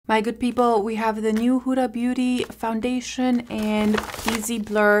My good people, we have the new Huda Beauty foundation and Easy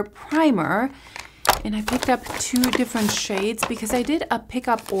Blur primer. And I picked up 2 different shades because I did a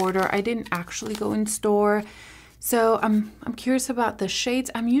pickup order. I didn't actually go in store. So I'm curious about the shades.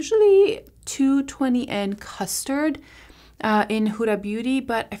 I'm usually 220N custard in Huda Beauty,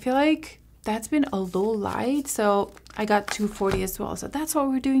 but I feel like that's been a little light. So I got 240 as well. So that's what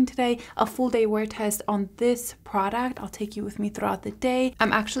we're doing today. A full day wear test on this product. I'll take you with me throughout the day.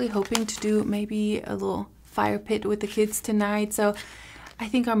 I'm actually hoping to do maybe a little fire pit with the kids tonight. So I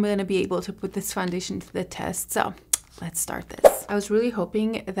think I'm going to be able to put this foundation to the test. So let's start this. I was really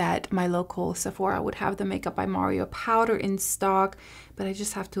hoping that my local Sephora would have the Makeup by Mario powder in stock, but I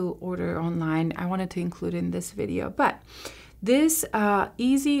just have to order online. I wanted to include in this video, but this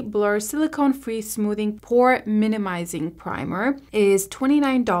Easy Blur Silicone-Free Smoothing Pore Minimizing Primer is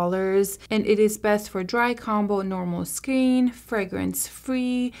 $29, and it is best for dry combo, normal skin,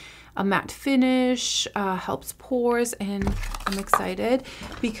 fragrance-free, a matte finish, helps pores, and I'm excited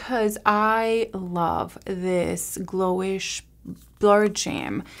because I love this glowish Blur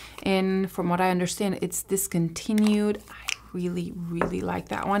Jam, and from what I understand, it's discontinued. I really like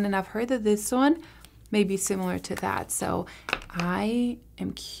that one, and I've heard that this one may be similar to that, so I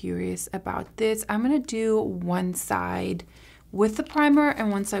am curious about this. I'm gonna do one side with the primer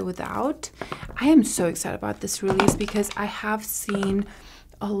and one side without. I am so excited about this release because I have seen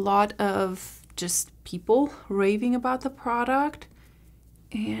a lot of just people raving about the product,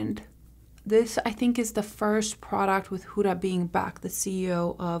 and this I think is the first product with Huda being back, the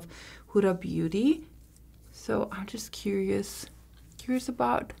CEO of Huda Beauty. So I'm just curious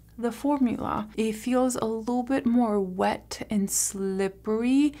about the formula. It feels a little bit more wet and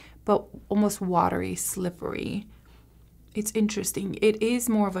slippery, but almost watery slippery. It's interesting. It is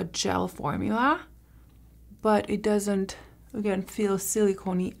more of a gel formula, but it doesn't, again, feel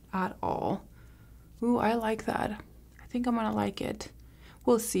silicone-y at all. Ooh, I like that. I think I'm gonna like it.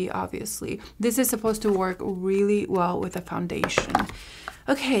 We'll see, obviously. This is supposed to work really well with the foundation.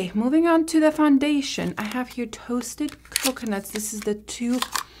 Okay, moving on to the foundation. I have here Toasted Coconuts. This is the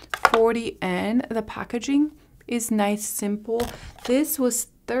 240N. The packaging is nice, simple. This was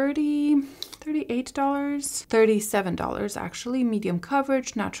 $38, $37 actually. Medium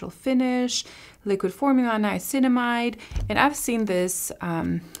coverage, natural finish, liquid formula, niacinamide. And I've seen this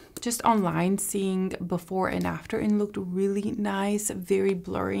just online, seeing before and after, and looked really nice, very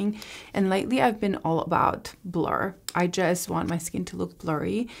blurring. And lately I've been all about blur. I just want my skin to look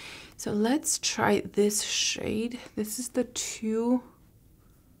blurry. So let's try this shade. This is the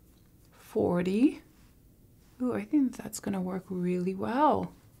 240. Ooh, I think that's gonna work really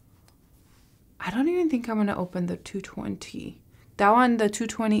well. I don't even think I'm gonna open the 220. That one, the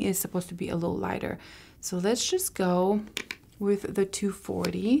 220 is supposed to be a little lighter. So let's just go with the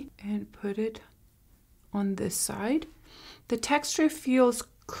 240 and put it on this side. The texture feels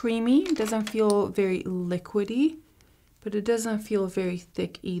creamy. It doesn't feel very liquidy, but it doesn't feel very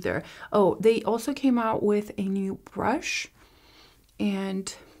thick either. Oh, they also came out with a new brush,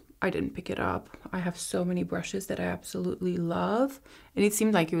 and I didn't pick it up. I have so many brushes that I absolutely love, and it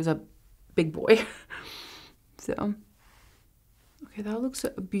seemed like it was a big boy. So, okay, that looks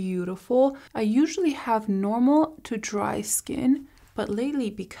beautiful. I usually have normal to dry skin, but lately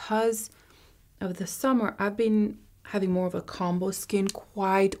because of the summer, I've been having more of a combo skin,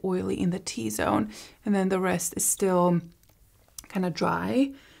 quite oily in the T-zone, and then the rest is still kind of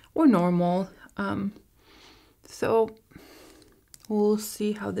dry or normal. So we'll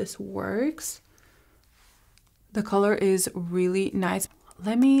see how this works. The color is really nice.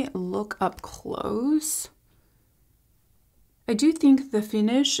 Let me look up close. I do think the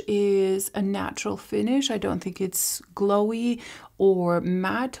finish is a natural finish. I don't think it's glowy or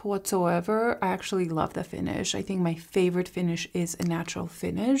matte whatsoever. I actually love the finish. I think my favorite finish is a natural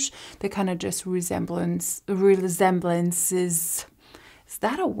finish that kind of just resembles, is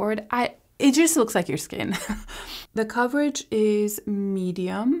that a word? It just looks like your skin. The coverage is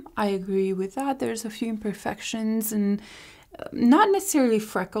medium. I agree with that. There's a few imperfections and not necessarily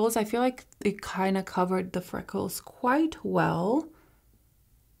freckles. I feel like it kind of covered the freckles quite well,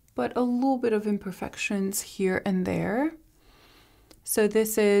 but a little bit of imperfections here and there. So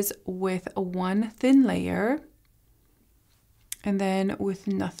this is with one thin layer and then with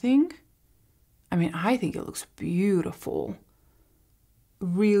nothing. I mean, I think it looks beautiful.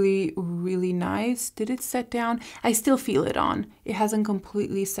 Really nice. Did it set down? I still feel it on. It hasn't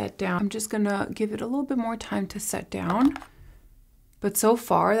completely set down. I'm just gonna give it a little bit more time to set down. But so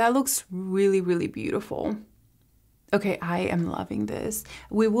far, that looks really beautiful. Okay, I am loving this.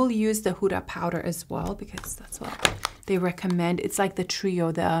 We will use the Huda powder as well because that's what they recommend. It's like the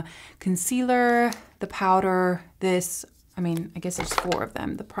trio, the concealer, the powder, this, I mean, I guess there's 4 of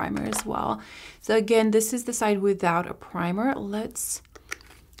them, the primer as well. So again, this is the side without a primer. Let's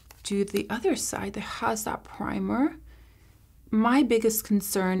do the other side that has that primer. My biggest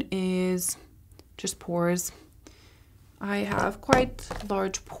concern is just pores. I have quite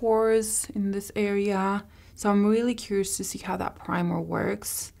large pores in this area, so I'm really curious to see how that primer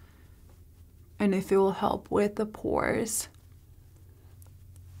works and if it will help with the pores.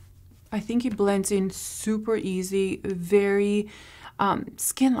 I think it blends in super easy, very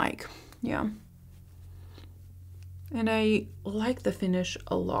skin-like, yeah. And I like the finish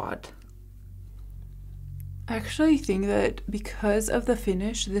a lot. I actually think that because of the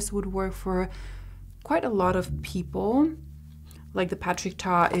finish, this would work for quite a lot of people. Like the Patrick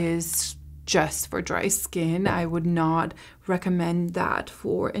Ta is just for dry skin. I would not recommend that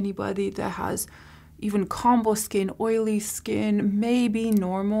for anybody that has even combo skin, oily skin, maybe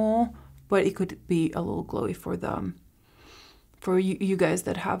normal, but it could be a little glowy for them. For you guys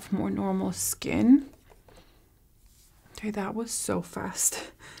that have more normal skin. Okay, that was so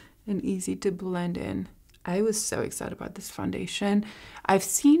fast and easy to blend in. I was so excited about this foundation. I've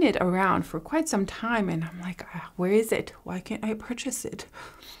seen it around for quite some time and I'm like, where is it? Why can't I purchase it?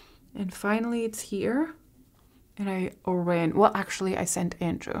 And finally it's here. And I ran, well, actually I sent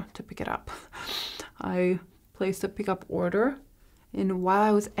Andrew to pick it up. I placed a pickup order. And while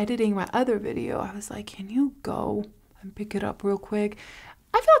I was editing my other video, I was like, can you go and pick it up real quick?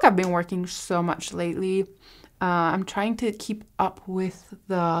 I feel like I've been working so much lately. I'm trying to keep up with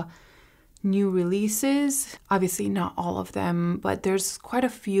the new releases. Obviously not all of them, but there's quite a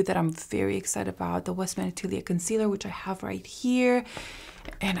few that I'm very excited about. The Westman Atelier concealer, which I have right here.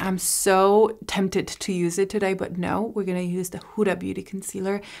 And I'm so tempted to use it today, but no, we're gonna use the Huda Beauty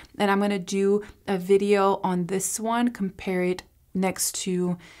concealer. And I'm gonna do a video on this one, compare it next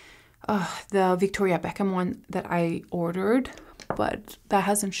to the Victoria Beckham one that I ordered, but that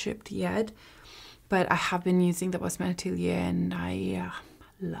hasn't shipped yet. But I have been using the Westman Atelier and I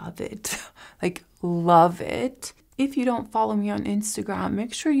love it. Like, love it. If you don't follow me on Instagram,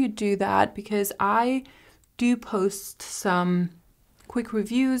 make sure you do that because I do post some quick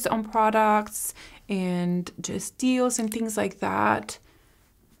reviews on products and just deals and things like that.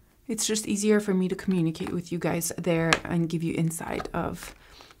 It's just easier for me to communicate with you guys there and give you insight of,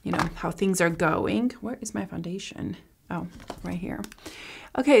 you know, how things are going. Where is my foundation? Oh, right here.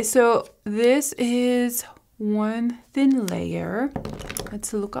 Okay, so this is one thin layer.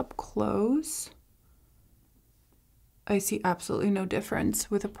 Let's look up close. I see absolutely no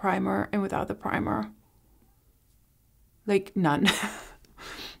difference with a primer and without the primer. Like, none.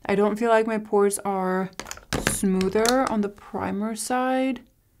 I don't feel like my pores are smoother on the primer side.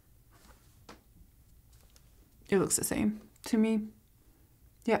 It looks the same to me.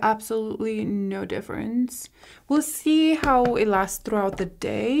 Yeah, absolutely no difference. We'll see how it lasts throughout the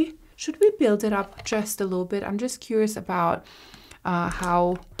day. Should we build it up just a little bit? I'm just curious about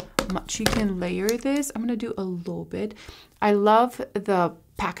how much you can layer this. I'm gonna do a little bit. I love the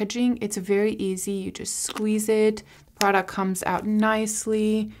packaging. It's very easy. You just squeeze it. The product comes out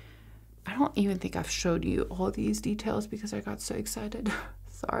nicely. I don't even think I've showed you all these details because I got so excited.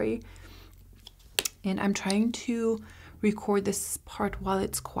 Sorry. And I'm trying to record this part while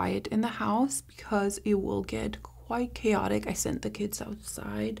it's quiet in the house because it will get quite chaotic. I sent the kids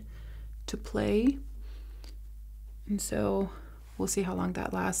outside to play, and so we'll see how long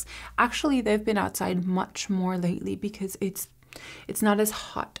that lasts. Actually, they've been outside much more lately because it's not as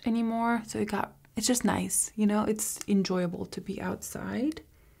hot anymore, so it's just nice, you know, it's enjoyable to be outside.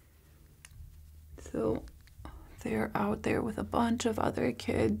 So they're out there with a bunch of other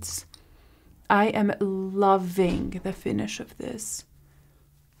kids. I am loving the finish of this.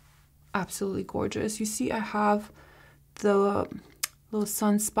 Absolutely gorgeous. You see I have the little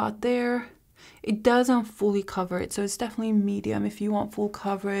sunspot there. It doesn't fully cover it, so it's definitely medium. If you want full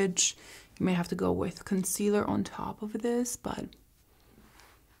coverage, you may have to go with concealer on top of this, but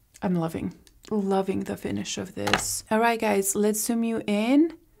I'm loving the finish of this. All right, guys, let's zoom you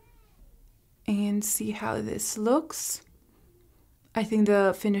in and see how this looks. I think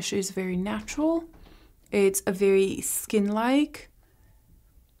the finish is very natural. It's a very skin-like.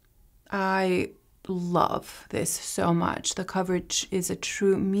 I love this so much. The coverage is a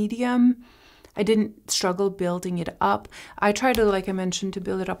true medium. I didn't struggle building it up. I tried to, like I mentioned, to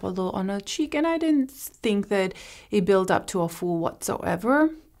build it up a little on a cheek, and I didn't think that it built up to a full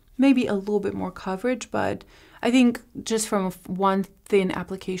whatsoever. Maybe a little bit more coverage, but I think just from one thin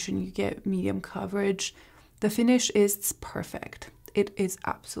application, you get medium coverage. The finish is perfect. It is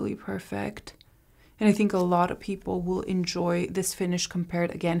absolutely perfect. And I think a lot of people will enjoy this finish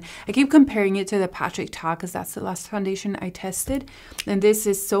compared, again, I keep comparing it to the Patrick Ta because that's the last foundation I tested. And this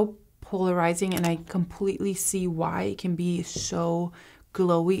is so polarizing, and I completely see why it can be so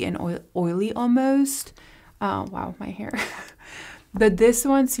glowy and oily almost. Wow, my hair. But this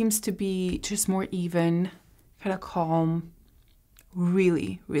one seems to be just more even, kind of calm.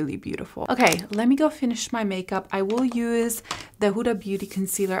 Really, really beautiful. Okay, let me go finish my makeup. I will use the Huda Beauty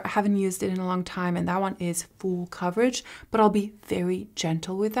concealer. I haven't used it in a long time, and that one is full coverage, but I'll be very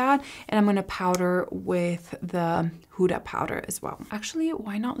gentle with that. And I'm gonna powder with the Huda powder as well. Actually,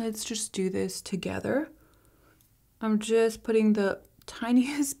 why not? Let's just do this together. I'm just putting the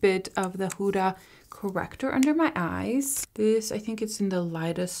tiniest bit of the Huda corrector under my eyes. This, I think it's in the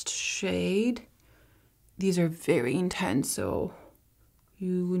lightest shade. These are very intense, so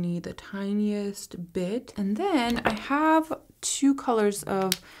you need the tiniest bit. And then I have two colors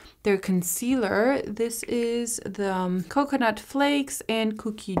of their concealer. This is the Coconut Flakes and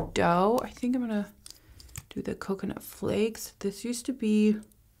Cookie Dough. I think I'm gonna do the Coconut Flakes. This used to be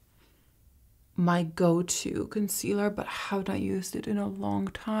my go-to concealer, but I have not used it in a long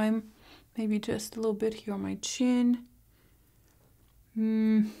time. Maybe just a little bit here on my chin.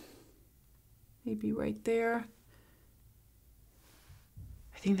 Maybe right there.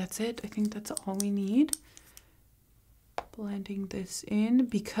 I think that's it. I think that's all we need. Blending this in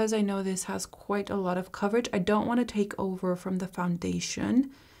because I know this has quite a lot of coverage. I don't want to take over from the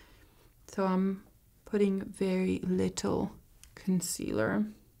foundation, so I'm putting very little concealer.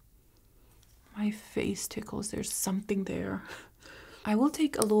 My face tickles. There's something there. I will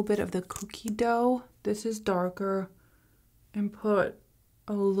take a little bit of the Cookie Dough. This is darker, and put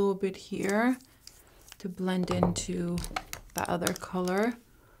a little bit here to blend into the other color.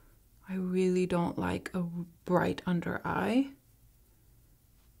 I really don't like a bright under eye.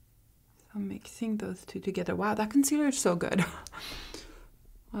 So I'm mixing those two together. Wow, that concealer is so good.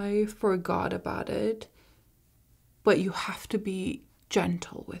 I forgot about it. But you have to be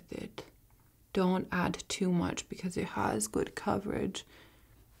gentle with it. Don't add too much because it has good coverage.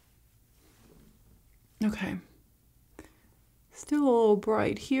 Okay. Still a little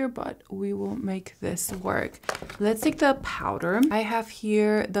bright here, but we will make this work. Let's take the powder. I have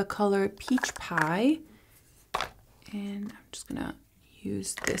here the color Peach Pie, and I'm just gonna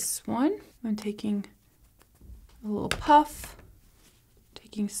use this one. I'm taking a little puff,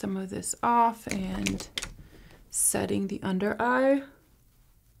 taking some of this off and setting the under eye.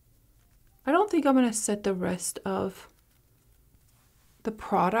 I don't think I'm gonna set the rest of the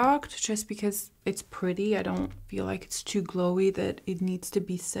product just because it's pretty. I don't feel like it's too glowy that it needs to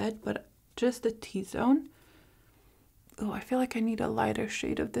be set, but just the T-zone. Oh, I feel like I need a lighter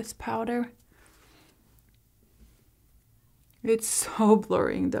shade of this powder. It's so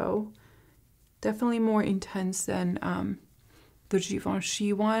blurring though. Definitely more intense than the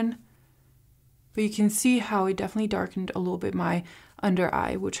Givenchy one. But you can see how it definitely darkened a little bit my under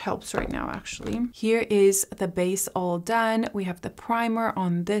eye, which helps right now actually. Here is the base all done. We have the primer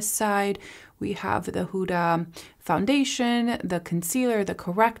on this side. We have the Huda foundation, the concealer, the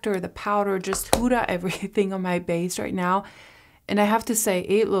corrector, the powder, just Huda everything on my base right now. And I have to say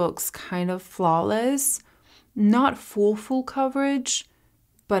it looks kind of flawless. Not full coverage,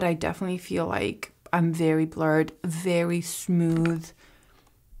 but I definitely feel like I'm very blurred, very smooth.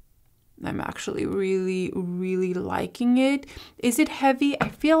 I'm actually really liking it. Is it heavy? I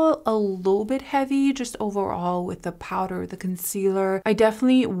feel a little bit heavy just overall with the powder, the concealer. I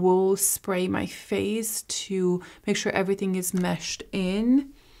definitely will spray my face to make sure everything is meshed in.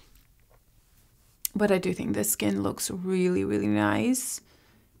 But I do think the skin looks really nice.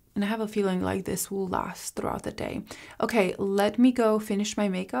 And I have a feeling like this will last throughout the day. Okay, let me go finish my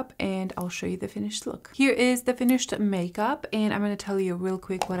makeup and I'll show you the finished look. Here is the finished makeup, and I'm going to tell you real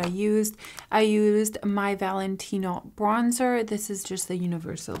quick what I used. I used my Valentino bronzer. This is just the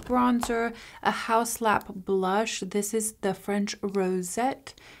universal bronzer. A House Lap blush. This is the French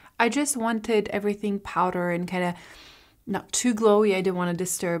Rosette. I just wanted everything powder and kind of not too glowy. I didn't want to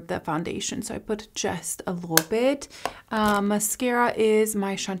disturb the foundation, so I put just a little bit. Mascara is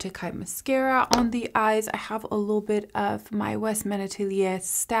my Chantecaille mascara. On the eyes, I have a little bit of my Westman Atelier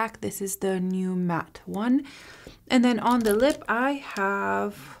stack. This is the new matte one. And then on the lip, I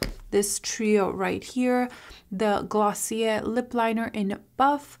have this trio right here. The Glossier lip liner in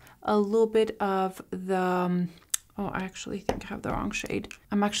Buff, a little bit of the Oh, I actually think I have the wrong shade.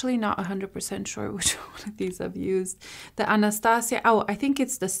 I'm actually not 100% sure which one of these I've used. The Anastasia, oh, I think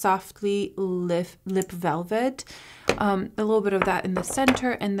it's the Softly Lip Velvet. A little bit of that in the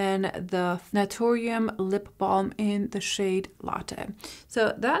center, and then the Naturium Lip Balm in the shade Latte.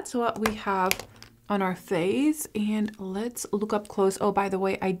 So that's what we have on our face, and let's look up close. Oh, by the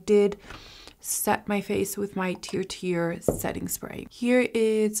way, I did set my face with my Tier setting spray. Here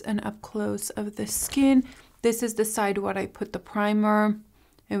is an up close of the skin. This is the side where I put the primer,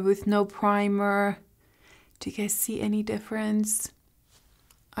 and with no primer, do you guys see any difference?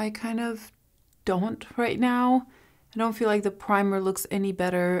 I kind of don't right now. I don't feel like the primer looks any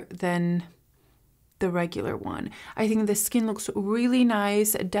better than the regular one. I think the skin looks really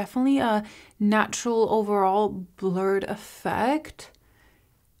nice. Definitely a natural overall blurred effect.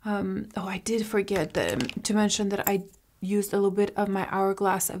 Oh, I did forget to mention that I used a little bit of my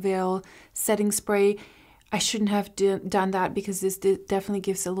Hourglass Veil setting spray. I shouldn't have done that because this definitely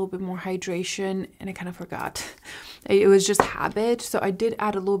gives a little bit more hydration, and I kind of forgot. It was just habit, so I did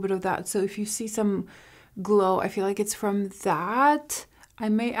add a little bit of that. So if you see some glow, I feel like it's from that. I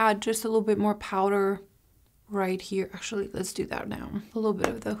may add just a little bit more powder right here. Actually, let's do that now. A little bit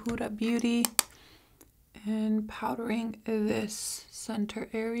of the Huda Beauty and powdering this center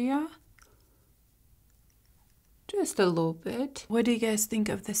area. Just a little bit. What do you guys think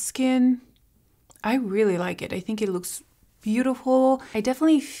of the skin? I really like it. I think it looks beautiful. I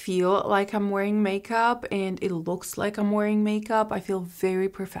definitely feel like I'm wearing makeup, and it looks like I'm wearing makeup. I feel very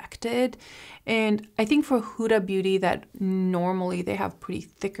perfected. And I think for Huda Beauty, that normally they have pretty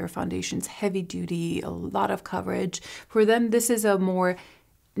thicker foundations, heavy duty, a lot of coverage. For them, this is a more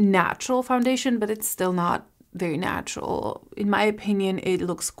natural foundation, but it's still not very natural. In my opinion, it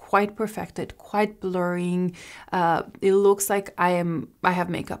looks quite perfected, quite blurring. It looks like I have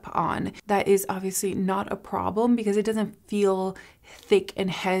makeup on. That is obviously not a problem because it doesn't feel thick and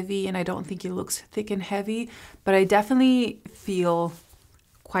heavy, and I don't think it looks thick and heavy, but I definitely feel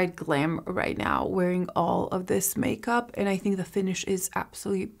quite glam right now wearing all of this makeup, and I think the finish is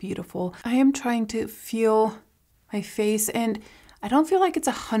absolutely beautiful. I am trying to feel my face, and I don't feel like it's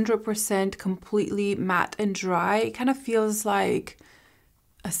 100% completely matte and dry. It kind of feels like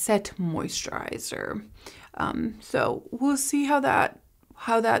a set moisturizer. So we'll see how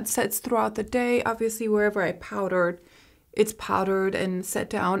that sets throughout the day. Obviously, wherever I powdered, it's powdered and set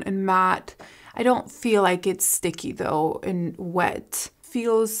down and matte. I don't feel like it's sticky though and wet.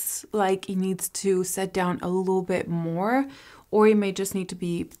 Feels like it needs to set down a little bit more, or it may just need to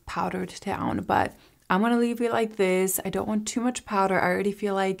be powdered down, but I'm going to leave it like this. I don't want too much powder. I already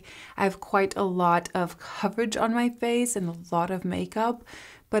feel like I have quite a lot of coverage on my face and a lot of makeup,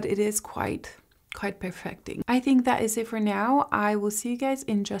 but it is quite perfecting. I think that is it for now. I will see you guys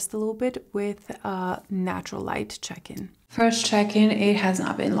in just a little bit with a natural light check-in. First check-in, it has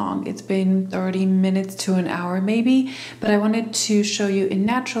not been long. It's been 30 minutes to an hour maybe, but I wanted to show you in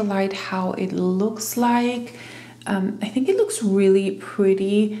natural light how it looks like. I think it looks really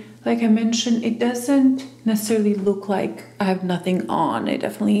pretty. Like I mentioned, it doesn't necessarily look like I have nothing on. It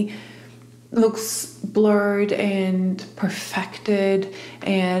definitely looks blurred and perfected,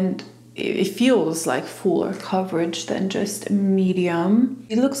 and it feels like fuller coverage than just medium.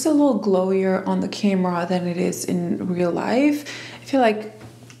 It looks a little glowier on the camera than it is in real life. I feel like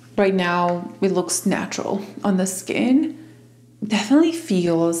right now it looks natural on the skin. Definitely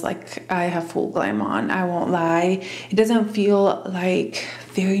feels like I have full glam on, I won't lie. It doesn't feel like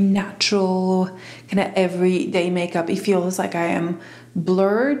very natural, kind of everyday makeup. It feels like I am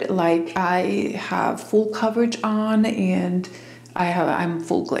blurred, like I have full coverage on and I'm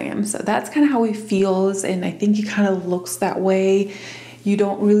full glam. So that's kind of how it feels, and I think it kind of looks that way. You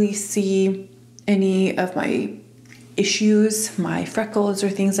don't really see any of my issues, my freckles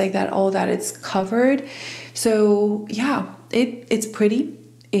or things like that, all that it's covered. So yeah, it's pretty.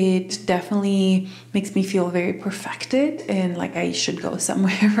 It definitely makes me feel very perfected and like I should go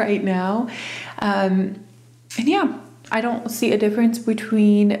somewhere right now. And yeah, I don't see a difference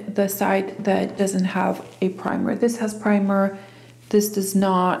between the side that doesn't have a primer. This has primer, this does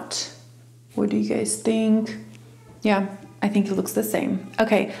not. What do you guys think? Yeah, I think it looks the same.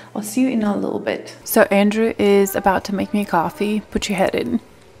 Okay, I'll see you in a little bit. So Andrew is about to make me coffee. Put your head in.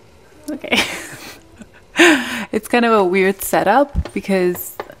 Okay. It's kind of a weird setup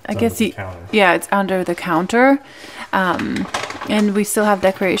because I guess it's under the counter. And we still have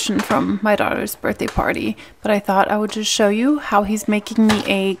decoration from my daughter's birthday party. But I thought I would just show you how he's making me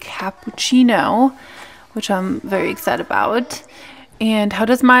a cappuccino, which I'm very excited about. And how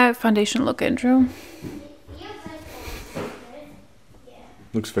does my foundation look, Andrew?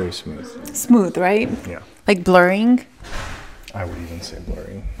 Looks very smooth. Smooth, right? Yeah. Like blurring? I would even say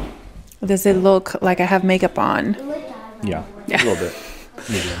blurring. Does it look like I have makeup on? Yeah. A little bit.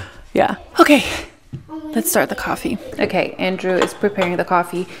 Medium. Yeah. Okay. Let's start the coffee. Okay, Andrew is preparing the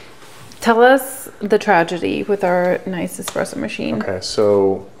coffee. Tell us the tragedy with our nice espresso machine. Okay,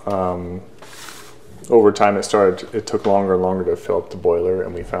 so over time it took longer and longer to fill up the boiler,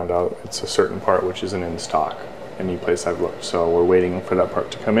 and we found out it's a certain part which isn't in stock, a new place I've looked. So we're waiting for that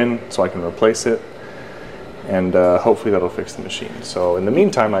part to come in so I can replace it, and hopefully that'll fix the machine. So in the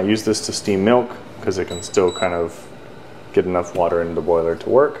meantime, I use this to steam milk because it can still kind of get enough water into the boiler to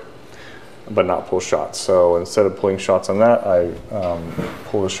work, but not pull shots. So instead of pulling shots on that, I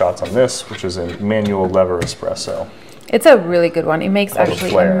pull the shots on this, which is a manual lever espresso. It's a really good one. It makes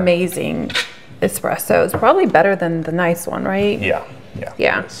actually amazing espresso. It's probably better than the nice one, right? Yeah.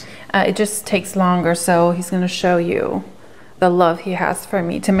 It just takes longer, so he's going to show you the love he has for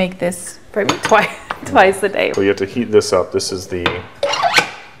me to make this for me twice a day. So you have to heat this up. This is the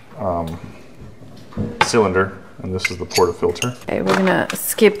cylinder, and this is the portafilter. Okay, we're gonna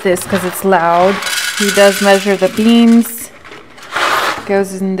skip this because it's loud. He does measure the beans.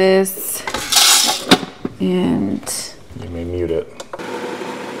 Goes in this, and you may mute it.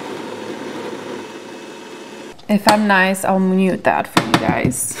 If I'm nice, I'll mute that for you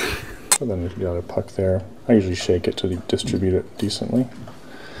guys. And then you got a puck there. I usually shake it to distribute it decently.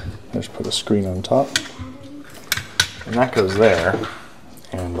 I just put a screen on top, and that goes there.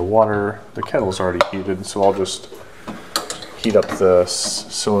 And the kettle's already heated, so I'll just heat up the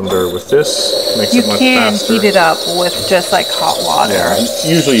cylinder with this. Makes it much faster. You can heat it up with just like hot water.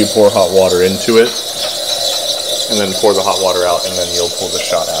 Yeah, usually you pour hot water into it, and then pour the hot water out, and then you'll pull the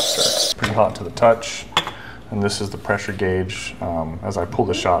shot after. Pretty hot to the touch. And this is the pressure gauge. As I pull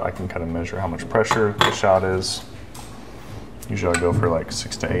the shot, I can kind of measure how much pressure the shot is. Usually I go for like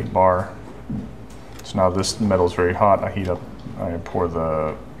 6 to 8 bar. So now this metal is very hot. I pour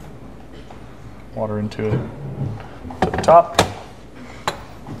the water into it to the top,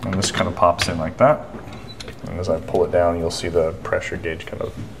 and this kind of pops in like that. And as I pull it down, you'll see the pressure gauge kind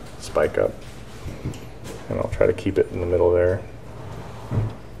of spike up. And I'll try to keep it in the middle there.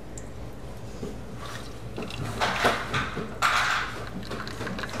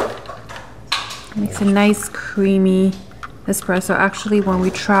 Makes a nice creamy espresso. Actually, when we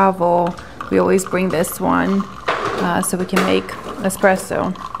travel, we always bring this one so we can make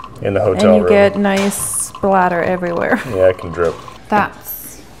espresso. In the hotel room. And you get nice splatter everywhere. Yeah, it can drip.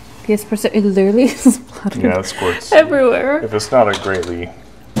 That's the espresso. It literally splatters. Yeah, it squirts everywhere. If it's not a greatly...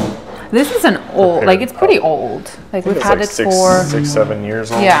 This is an old, like it's pretty old. Like we've had it for 6-7 years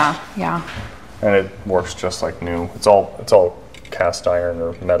old. Yeah. And it works just like new. It's all cast iron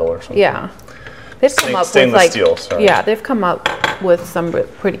or metal or something. Yeah. They've come up with like steel, sorry. Yeah, they've come up with some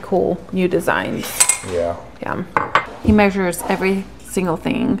pretty cool new designs. Yeah. He measures every single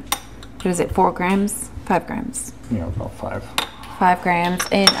thing. What is it? 4 grams? 5 grams? Yeah, about 5. 5 grams,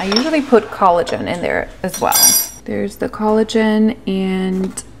 and I usually put collagen in there as well. There's the collagen,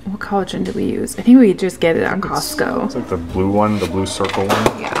 and what collagen do we use? I think we just get it at Costco. It's like the blue one, the blue circle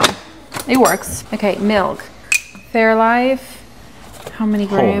one. Yeah, it works. Okay, milk. Fairlife. How many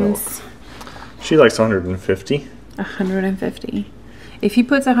grams? She likes 150. 150. If he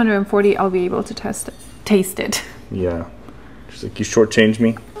puts 140, I'll be able to taste it. Yeah. She's like, you shortchanged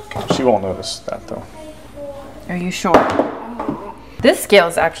me. She won't notice that though. Are you sure? This scale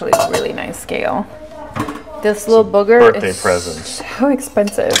is actually a really nice scale. This little booger birthday present. So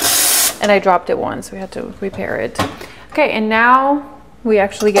expensive. And I dropped it once. We had to repair it. Okay, and now we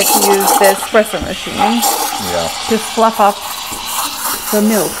actually get to use the espresso machine. Yeah. To fluff up the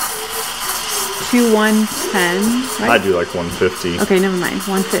milk. To 110, right? I do like 150. Okay, never mind.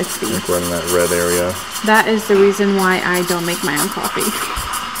 150. Like we're in that red area. That is the reason why I don't make my own coffee.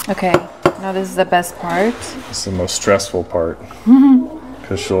 Okay, now this is the best part. It's the most stressful part.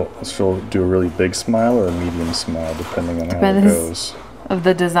 Because she'll do a really big smile or a medium smile, depending on how it goes. Of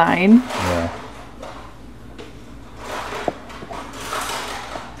the design. Yeah.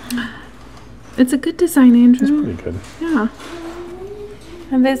 It's a good design, Andrew. It's pretty good. Yeah.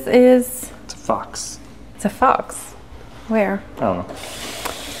 And this is... It's a fox. It's a fox. Where? I don't know.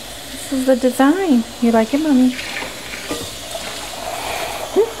 This is the design. You like it, Mommy?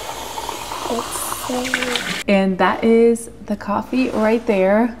 And that is the coffee right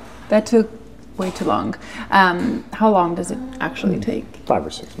there. That took way too long. How long does it actually take? 5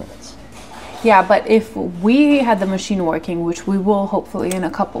 or 6 minutes. Yeah, but if we had the machine working, which we will hopefully in a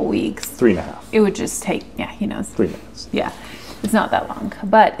couple weeks. 3.5. It would just take, yeah, he knows. 3 minutes. Yeah, it's not that long,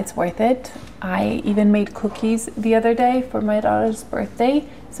 but it's worth it. I even made cookies the other day for my daughter's birthday.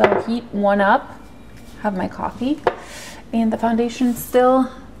 So heat one up have my coffee, and the foundation's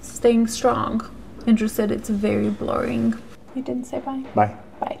still staying strong. Andrew said it's very blurring. You didn't say bye? Bye.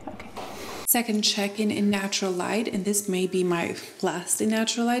 Bye, okay. Second check-in in natural light, and this may be my last in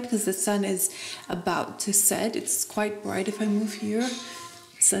natural light because the sun is about to set. It's quite bright if I move here.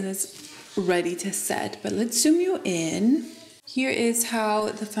 The sun is ready to set, but let's zoom you in. Here is how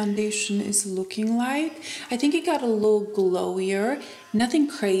the foundation is looking like. I think it got a little glowier. Nothing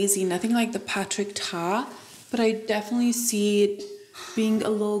crazy, nothing like the Patrick Ta, but I definitely see it being a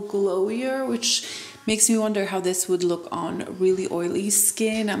little glowier, which makes me wonder how this would look on really oily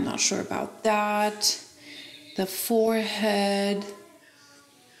skin. I'm not sure about that. The forehead,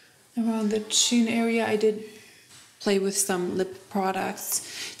 around the chin area, I did play with some lip products.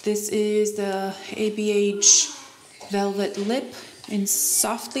 This is the ABH Velvet Lip in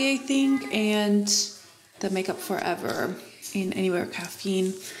Softly, I think, and the Makeup Forever in Anywhere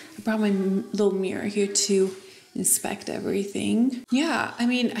Caffeine. I brought my little mirror here to inspect everything. Yeah, I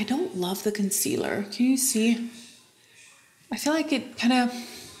mean, I don't love the concealer. Can you see? I feel like it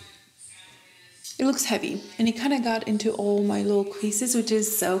looks heavy, and it kind of got into all my little creases, which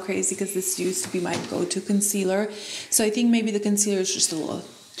is so crazy because this used to be my go-to concealer. So I think maybe the concealer is just a little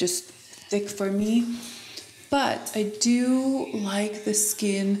thick for me. But I do like the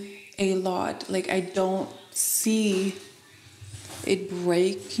skin a lot. Like, I don't see it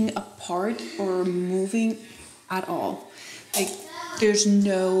breaking apart or moving at all. Like, there's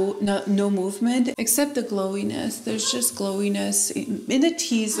no movement except the glowiness. There's just glowiness in the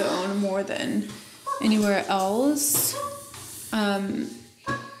T-zone more than anywhere else. I'm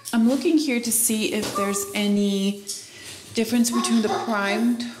looking here to see if there's any difference between the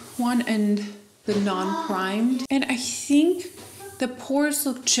primed one and the non-primed, and I think the pores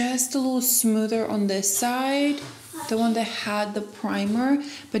look just a little smoother on this side, the one that had the primer,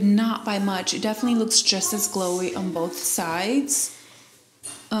 but not by much. It definitely looks just as glowy on both sides.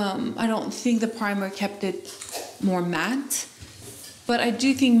 I don't think the primer kept it more matte, but I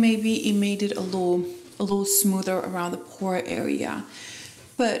do think maybe it made it a little smoother around the pore area.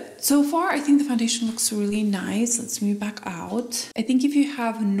 But so far, I think the foundation looks really nice. Let's move back out. I think if you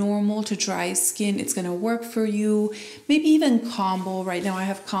have normal to dry skin, it's gonna work for you. Maybe even combo. Right now I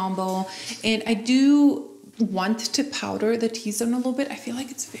have combo. And I do want to powder the T-zone a little bit. I feel like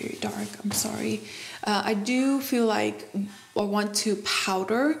it's very dark. I'm sorry. I do feel like I want to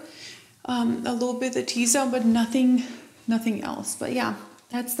powder a little bit the T-zone, but nothing else. But yeah,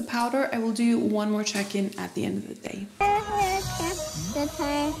 that's the powder. I will do one more check-in at the end of the day.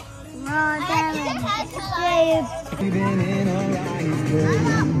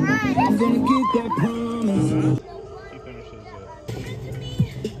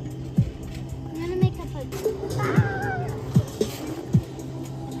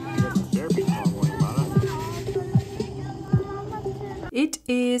 It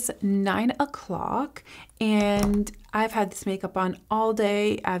is 9 o'clock and I've had this makeup on all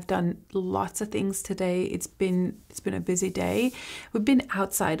day. I've done lots of things today. It's been a busy day. We've been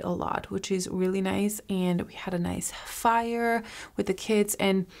outside a lot, which is really nice, and we had a nice fire with the kids,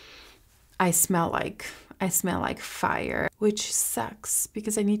 and I smell like fire, which sucks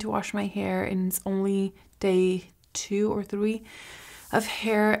because I need to wash my hair and it's only day 2 or 3 of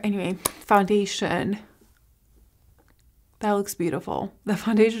hair. Anyway, foundation. That looks beautiful. The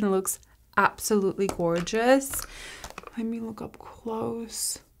foundation looks absolutely gorgeous. Let me look up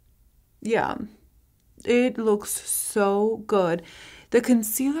close. Yeah, it looks so good. The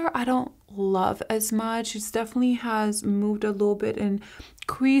concealer I don't love as much. It definitely has moved a little bit and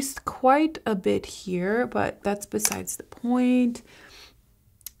creased quite a bit here, but that's besides the point.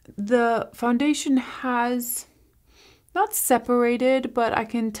 The foundation has not separated, but I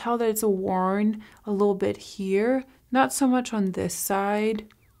can tell that it's worn a little bit here. Not so much on this side,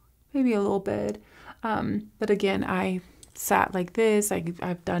 maybe a little bit. But again, I sat like this.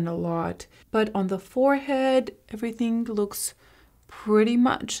 I've done a lot. But on the forehead, everything looks pretty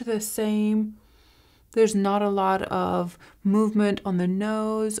much the same. There's not a lot of movement on the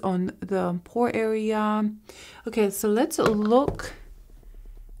nose, on the pore area. Okay, so let's look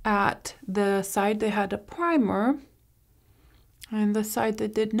at the side that had a primer and the side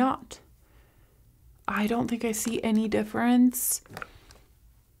that did not. I don't think I see any difference.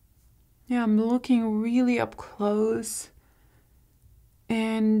 Yeah, I'm looking really up close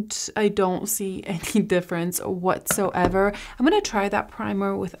and I don't see any difference whatsoever. I'm gonna try that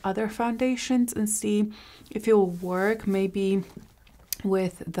primer with other foundations and see if it will work, maybe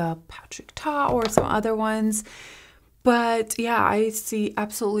with the Patrick Ta or some other ones. But yeah, I see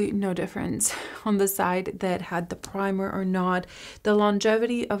absolutely no difference on the side that had the primer or not. The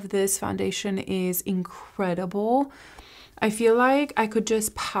longevity of this foundation is incredible. I feel like I could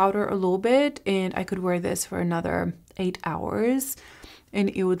just powder a little bit and I could wear this for another 8 hours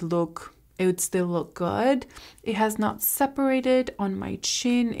and it would still look good. It has not separated on my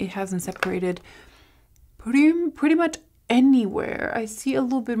chin. It hasn't separated pretty much anywhere. I see a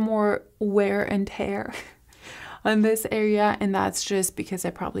little bit more wear and tear on this area, and that's just because I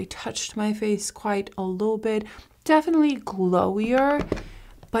probably touched my face quite a little bit. Definitely glowier,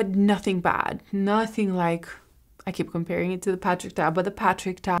 but nothing bad. Nothing like, I keep comparing it to the Patrick Ta, but the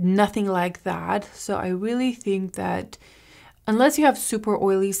Patrick Ta, nothing like that. So I really think that unless you have super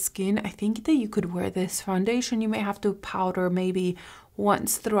oily skin, I think that you could wear this foundation. You may have to powder maybe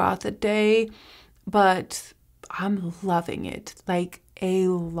once throughout the day, but I'm loving it like a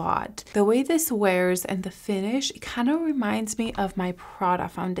lot. The way this wears and the finish, it kind of reminds me of my Prada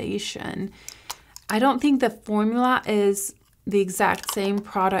foundation. I don't think the formula is the exact same.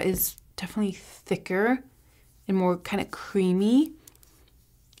 Prada is definitely thicker and more kind of creamy,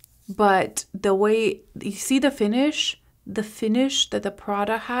 but the way you see the finish that the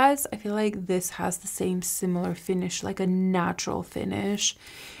Prada has, I feel like this has the same similar finish, like a natural finish.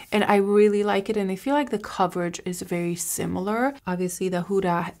 And I really like it, and I feel like the coverage is very similar. Obviously, the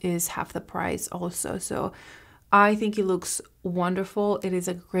Huda is half the price also, so I think it looks wonderful. It is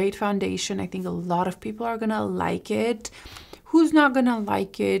a great foundation. I think a lot of people are gonna like it. Who's not gonna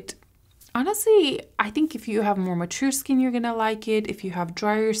like it? Honestly, I think if you have more mature skin, you're gonna like it. If you have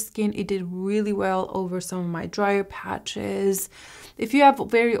drier skin, it did really well over some of my drier patches. If you have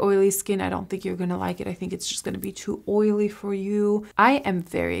very oily skin, I don't think you're gonna like it. I think it's just gonna be too oily for you. I am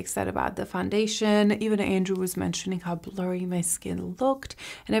very excited about the foundation. Even Andrew was mentioning how blurry my skin looked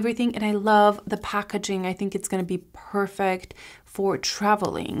and everything. And I love the packaging. I think it's gonna be perfect for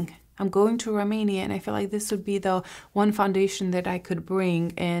traveling. I'm going to Romania and I feel like this would be the one foundation that I could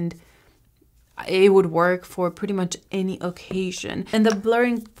bring and it would work for pretty much any occasion. And the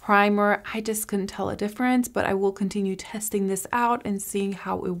blurring primer, I just couldn't tell a difference, but I will continue testing this out and seeing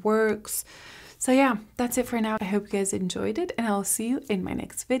how it works. So yeah, that's it for now. I hope you guys enjoyed it and I'll see you in my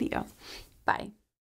next video. Bye.